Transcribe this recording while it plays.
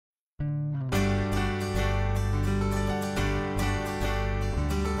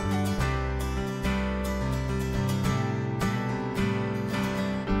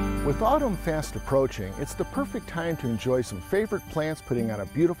With autumn fast approaching, it's the perfect time to enjoy some favorite plants putting on a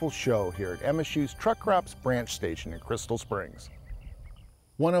beautiful show here at MSU's Truck Crops Branch Station in Crystal Springs.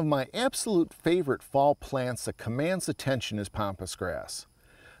 One of my absolute favorite fall plants that commands attention is pampas grass.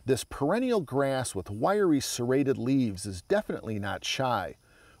 This perennial grass with wiry serrated leaves is definitely not shy,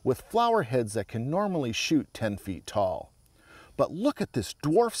 with flower heads that can normally shoot 10 feet tall. But look at this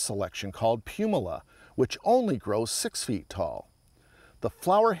dwarf selection called pumila, which only grows 6 feet tall. The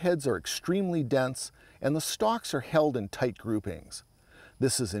flower heads are extremely dense and the stalks are held in tight groupings.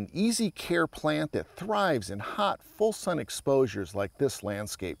 This is an easy care plant that thrives in hot, full sun exposures like this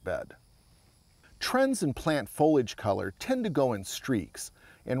landscape bed. Trends in plant foliage color tend to go in streaks,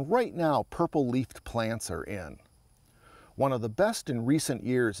 and right now purple-leafed plants are in. One of the best in recent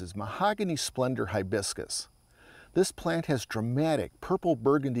years is mahogany splendor hibiscus. This plant has dramatic purple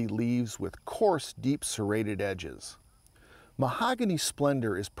burgundy leaves with coarse, deep serrated edges. Mahogany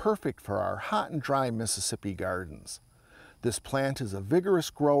splendor is perfect for our hot and dry Mississippi gardens. This plant is a vigorous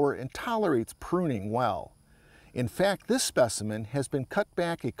grower and tolerates pruning well. In fact, this specimen has been cut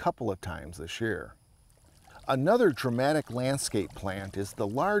back a couple of times this year. Another dramatic landscape plant is the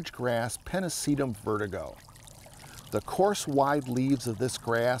large grass Pennisetum vertigo. The coarse, wide leaves of this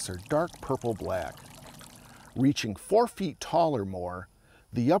grass are dark purple-black. Reaching 4 feet tall or more,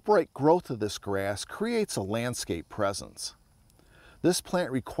 the upright growth of this grass creates a landscape presence. This plant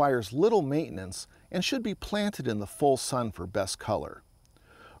requires little maintenance and should be planted in the full sun for best color.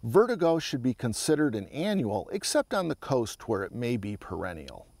 Vertigo should be considered an annual, except on the coast where it may be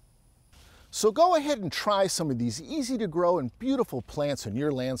perennial. So go ahead and try some of these easy to grow and beautiful plants in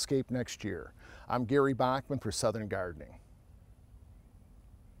your landscape next year. I'm Gary Bachman for Southern Gardening.